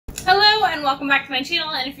and welcome back to my channel.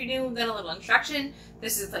 And if you're new, then a little introduction.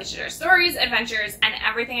 This is a place to share stories, adventures, and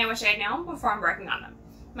everything I wish I had known before embarking on them.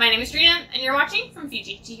 My name is Trina, and you're watching From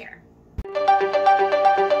Fiji to Here.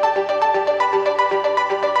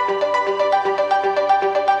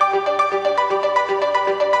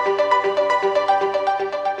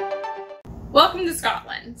 Welcome to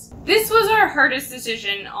Scotland. This was our hardest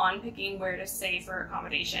decision on picking where to stay for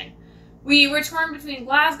accommodation. We were torn between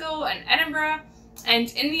Glasgow and Edinburgh,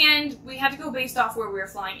 and in the end, we had to go based off where we were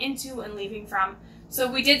flying into and leaving from,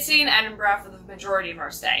 so we did stay in Edinburgh for the majority of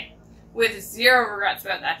our stay, with zero regrets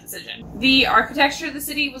about that decision. The architecture of the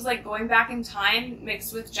city was like going back in time,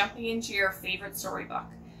 mixed with jumping into your favorite storybook.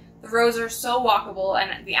 The roads are so walkable,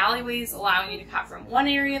 and the alleyways allowing you to cut from one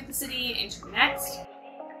area of the city into the next.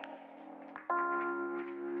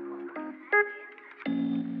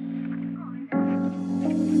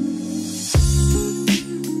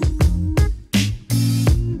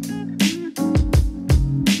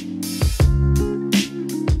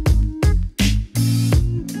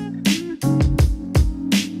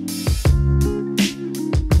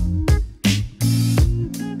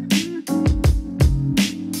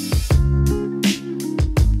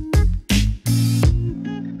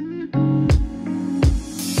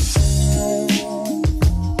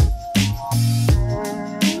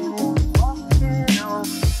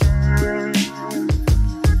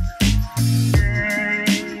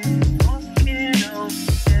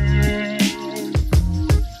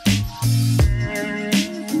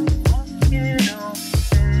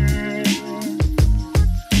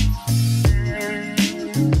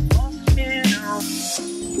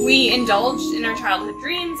 We indulged in our childhood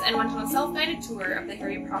dreams and went on a self-guided tour of the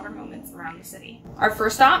Harry Potter moments around the city. Our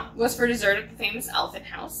first stop was for dessert at the famous Elephant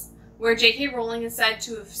House, where J.K. Rowling is said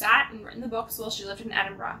to have sat and written the books while she lived in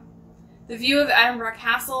Edinburgh. The view of Edinburgh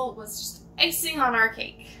Castle was just icing on our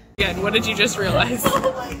cake. Again, what did you just realize?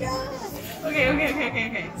 Oh my god!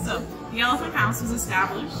 Okay. So, the Elephant House was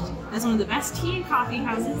established as one of the best tea and coffee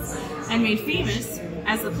houses and made famous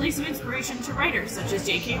as the place of inspiration to writers such as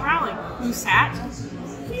J.K. Rowling, who sat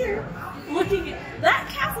here looking at that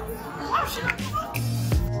castle while she wrote the book.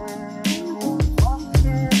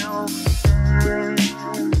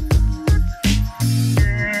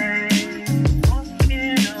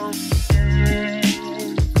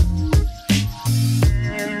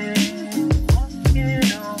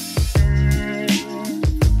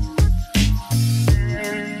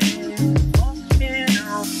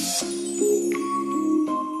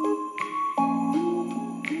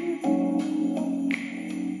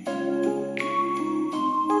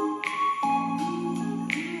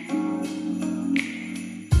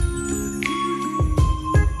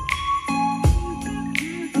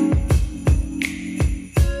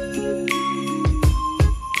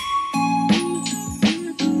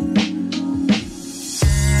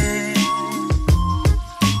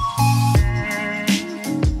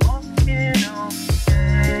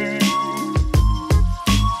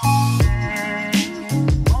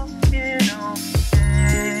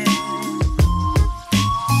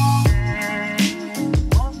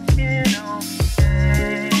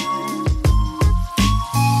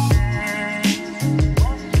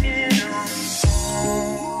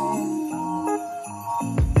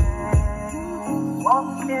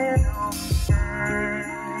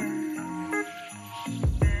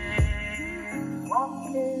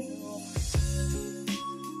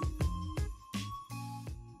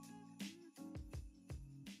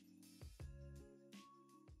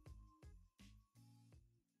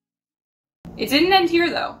 It didn't end here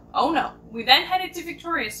though. Oh no. We then headed to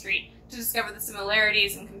Victoria Street to discover the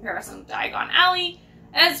similarities in comparison with Diagon Alley,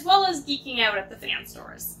 as well as geeking out at the fan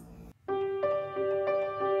stores.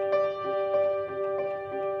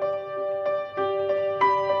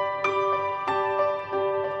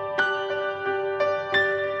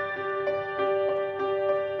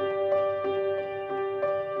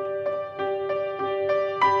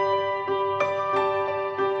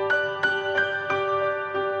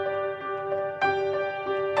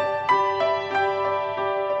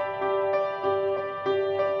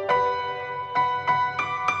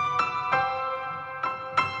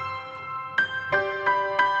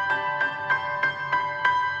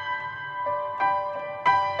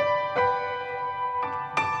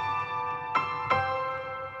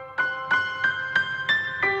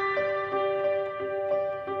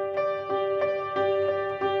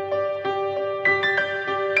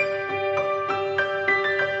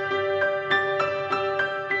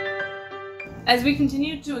 As we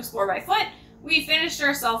continued to explore by foot, we finished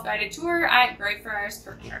our self-guided tour at Greyfriars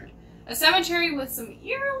Kirkyard, a cemetery with some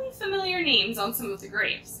eerily familiar names on some of the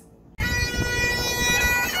graves.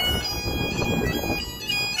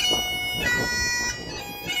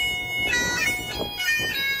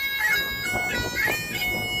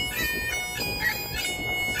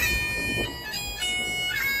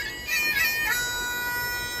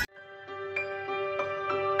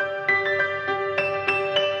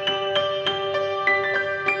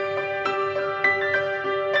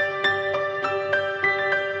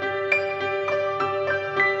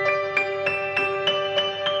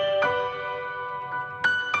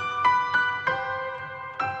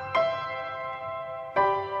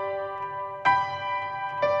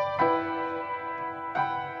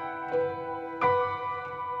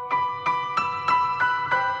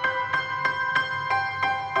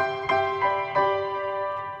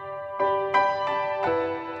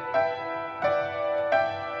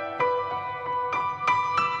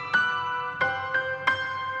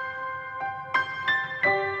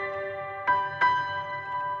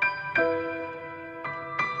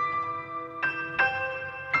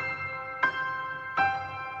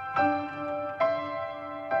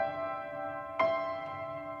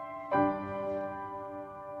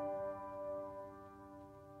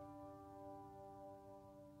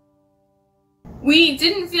 We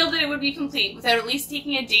didn't feel that it would be complete without at least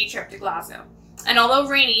taking a day trip to Glasgow. And although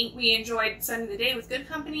rainy, we enjoyed spending the day with good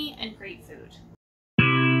company and great food.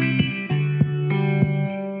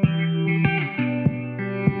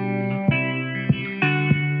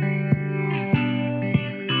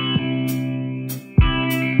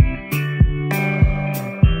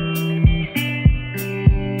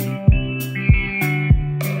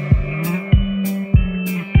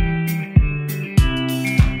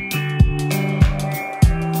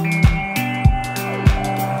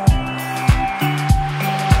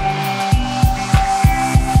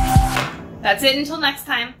 That's it until next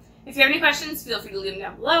time. If you have any questions, feel free to leave them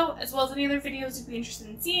down below, as well as any other videos you'd be interested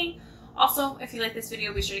in seeing. Also, if you like this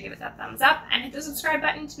video, be sure to give it that thumbs up and hit the subscribe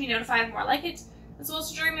button to be notified of more like it, as well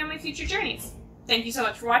as to join me on my future journeys. Thank you so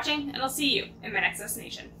much for watching, and I'll see you in my next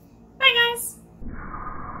destination. Bye, guys!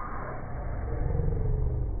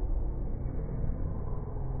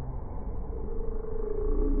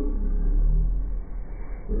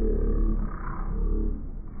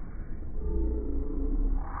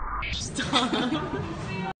 Stop.